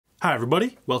Hi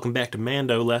everybody, welcome back to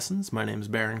Mando Lessons. My name is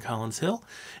Baron Collins Hill.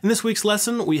 In this week's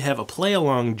lesson we have a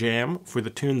play-along jam for the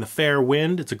tune The Fair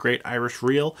Wind. It's a great Irish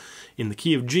reel in the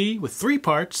key of G with 3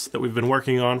 parts that we've been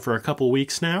working on for a couple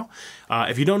weeks now.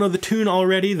 If you don't know the tune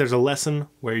already, there's a lesson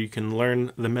where you can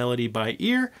learn the melody by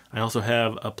ear. I also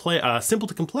have a simple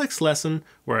to complex lesson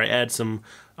where I add some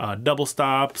double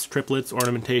stops, triplets,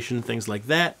 ornamentation, things like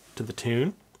that to the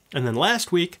tune. And then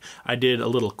last week, I did a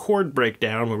little chord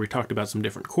breakdown where we talked about some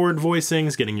different chord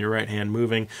voicings, getting your right hand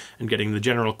moving, and getting the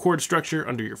general chord structure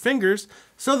under your fingers,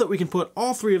 so that we can put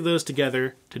all 3 of those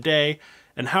together today.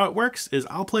 And how it works is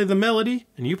I'll play the melody,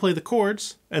 and you play the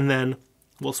chords, and then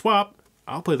we'll swap.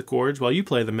 I'll play the chords while you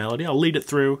play the melody. I'll lead it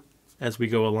through as we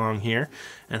go along here,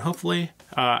 and hopefully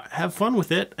have fun with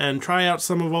it, and try out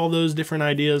some of all those different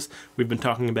ideas we've been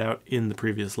talking about in the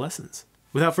previous lessons.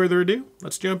 Without further ado,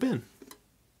 let's jump in.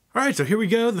 Alright, so here we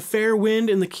go, The Fair Wind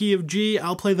in the key of G.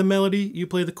 I'll play the melody, you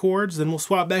play the chords, then we'll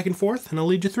swap back and forth, and I'll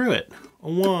lead you through it.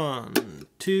 1,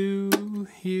 2,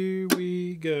 here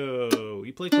we go.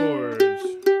 You play chords.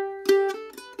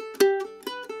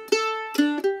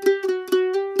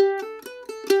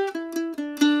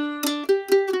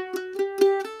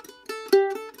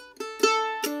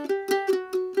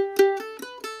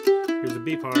 Here's the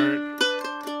B part.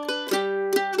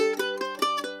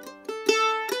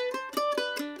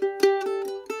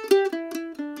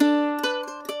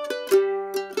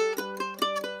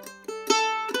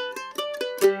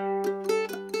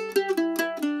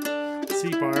 C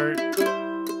part.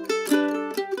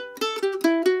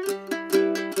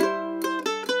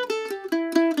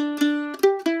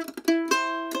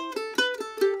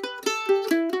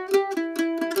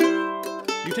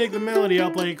 You take the melody,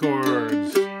 I'll play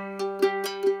chords.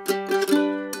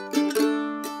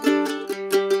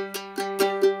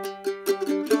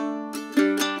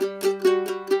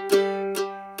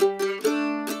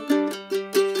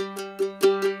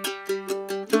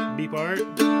 B part.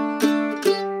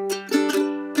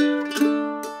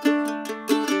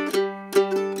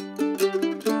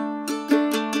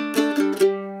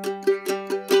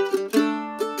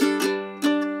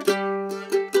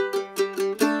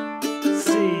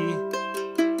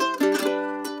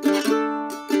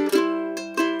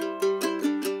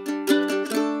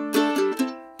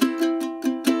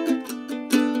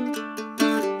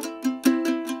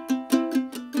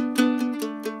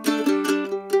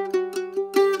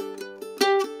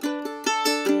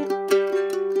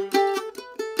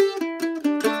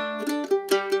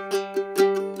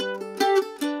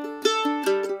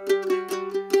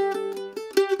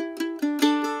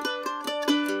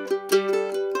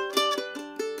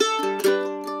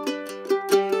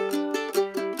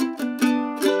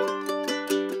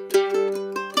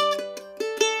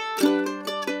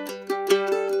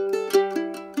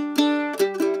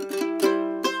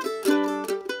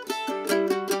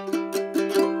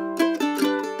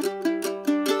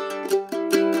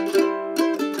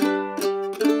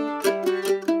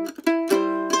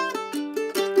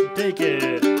 Take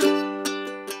it.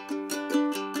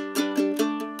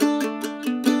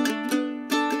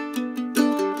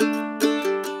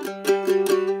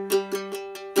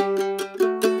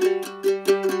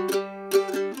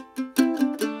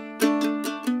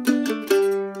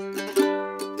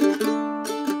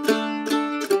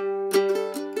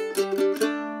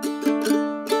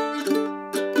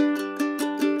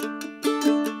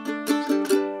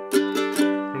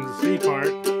 From the C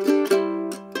part.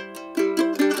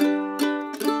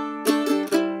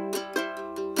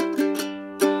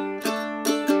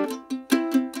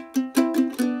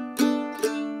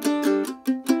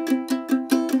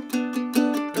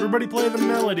 Everybody play the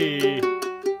melody.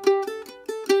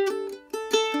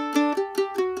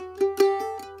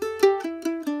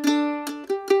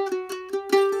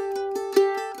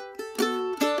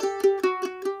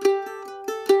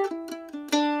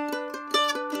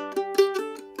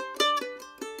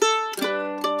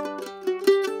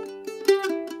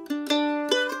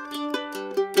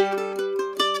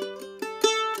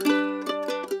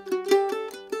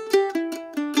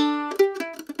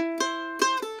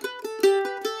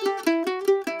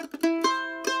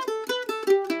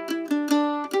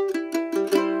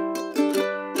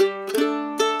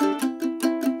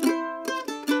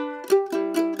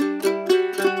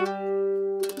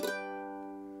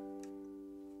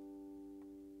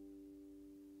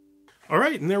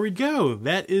 Alright, and there we go.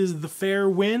 That is The Fair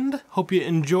Wind. Hope you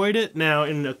enjoyed it. Now,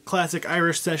 in a classic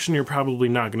Irish session, you're probably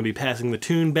not going to be passing the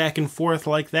tune back and forth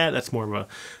like that. That's more of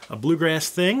a bluegrass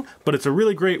thing, but it's a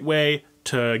really great way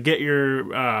to get your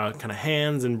kind of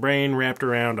hands and brain wrapped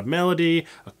around a melody.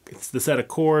 It's the set of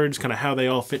chords, kind of how they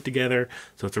all fit together.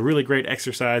 So it's a really great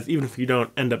exercise, even if you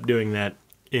don't end up doing that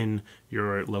in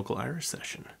your local Irish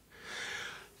session.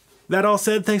 That all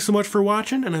said, thanks so much for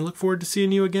watching, and I look forward to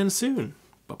seeing you again soon.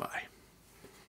 Bye-bye.